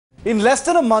In less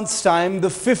than a month's time, the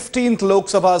 15th Lok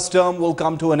Sabha's term will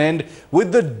come to an end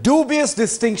with the dubious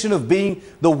distinction of being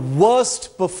the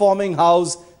worst performing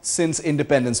house since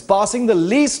independence, passing the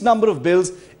least number of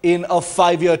bills in a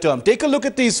 5-year term. Take a look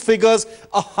at these figures.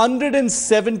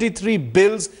 173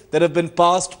 bills that have been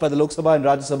passed by the Lok Sabha and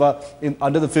Rajya Sabha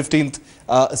under the 15th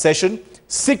session.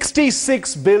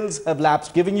 66 bills have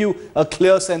lapsed, giving you a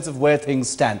clear sense of where things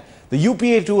stand. The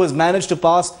UPA too has managed to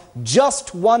pass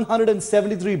just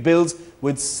 173 bills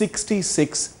with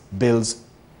 66 bills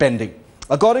pending.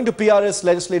 According to PRS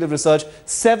legislative research,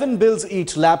 7 bills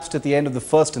each lapsed at the end of the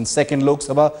first and second Lok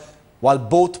Sabha, while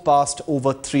both passed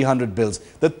over 300 bills.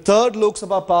 The third Lok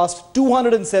Sabha passed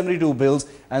 272 bills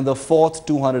and the fourth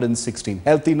 216.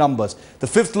 Healthy numbers. The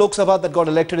fifth Lok Sabha that got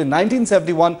elected in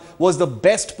 1971 was the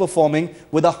best performing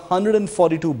with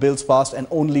 142 bills passed and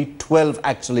only 12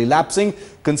 actually lapsing.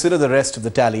 Consider the rest of the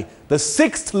tally. The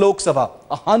sixth Lok Sabha,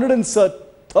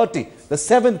 130. The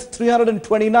seventh,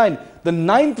 329. The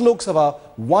ninth Lok Sabha,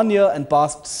 1 year and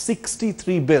passed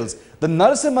 63 bills. The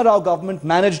Narasimha Rao government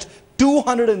managed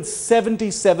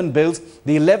 277 bills.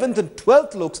 The 11th and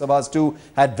 12th Lok Sabhas too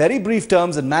had very brief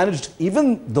terms and managed,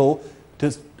 even though,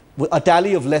 a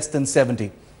tally of less than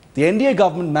 70. The NDA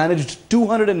government managed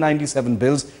 297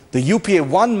 bills. The UPA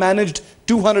 1 managed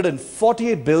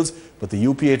 248 bills. But the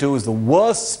UPA 2 is the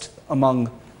worst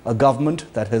among a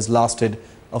government that has lasted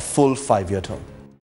a full 5-year term.